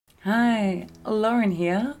Hi, Lauren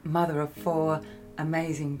here, mother of 4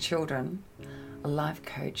 amazing children, a life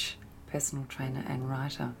coach, personal trainer and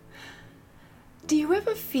writer. Do you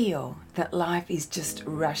ever feel that life is just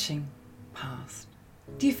rushing past?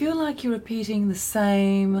 Do you feel like you're repeating the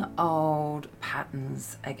same old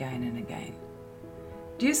patterns again and again?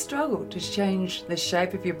 Do you struggle to change the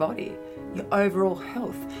shape of your body, your overall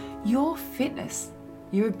health, your fitness,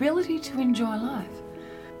 your ability to enjoy life?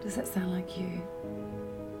 Does that sound like you?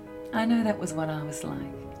 I know that was what I was like,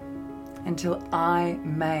 until I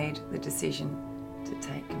made the decision to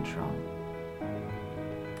take control.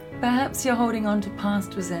 Perhaps you're holding on to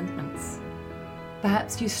past resentments.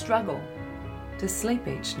 Perhaps you struggle to sleep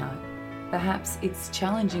each night. Perhaps it's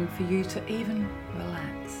challenging for you to even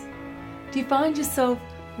relax. Do you find yourself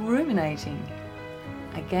ruminating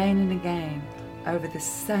again and again over the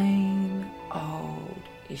same old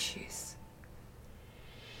issues?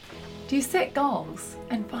 Do you set goals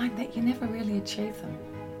and find that you never really achieve them?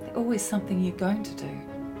 They're always something you're going to do.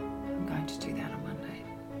 I'm going to do that on Monday.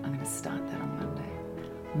 I'm going to start that on Monday.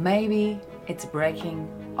 Maybe it's breaking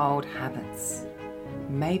old habits.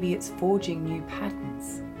 Maybe it's forging new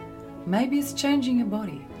patterns. Maybe it's changing your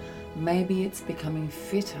body. Maybe it's becoming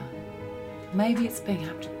fitter. Maybe it's being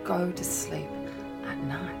able to go to sleep at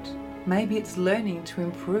night. Maybe it's learning to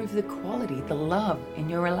improve the quality, the love in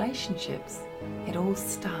your relationships. It all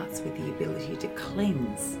starts with the ability to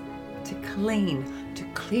cleanse, to clean, to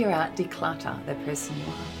clear out, declutter the person you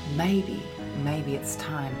are. Maybe it's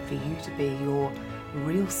time for you to be your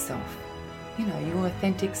real self, your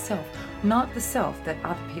authentic self, not the self that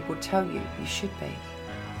other people tell you you should be,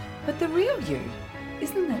 but the real you.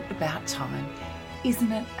 Isn't it about time?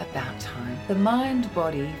 Isn't it about time? The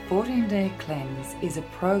MindBody 14-Day Cleanse is a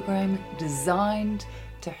program designed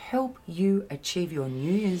to help you achieve your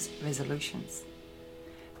New Year's resolutions,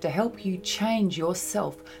 to help you change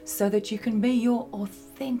yourself so that you can be your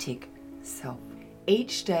authentic self.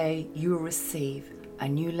 Each day you will receive a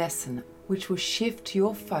new lesson which will shift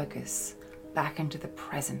your focus back into the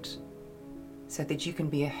present so that you can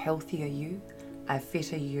be a healthier you, a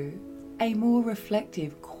fitter you, a more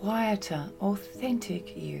reflective, quieter,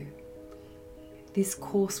 authentic you. This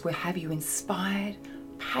course will have you inspired,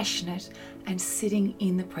 passionate, and sitting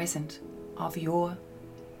in the present of your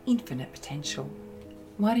infinite potential.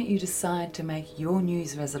 Why don't you decide to make your New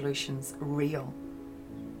Year's resolutions real?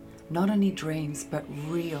 Not only dreams, but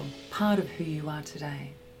real, part of who you are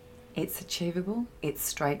today. It's achievable, it's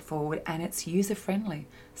straightforward, and it's user-friendly.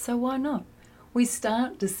 So why not? We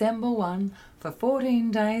start December 1 for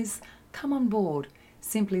 14 days. Come on board.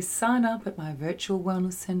 Simply sign up at my virtual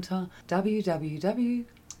wellness centre,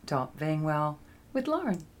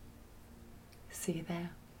 www.beingwellwithlauren. See you there.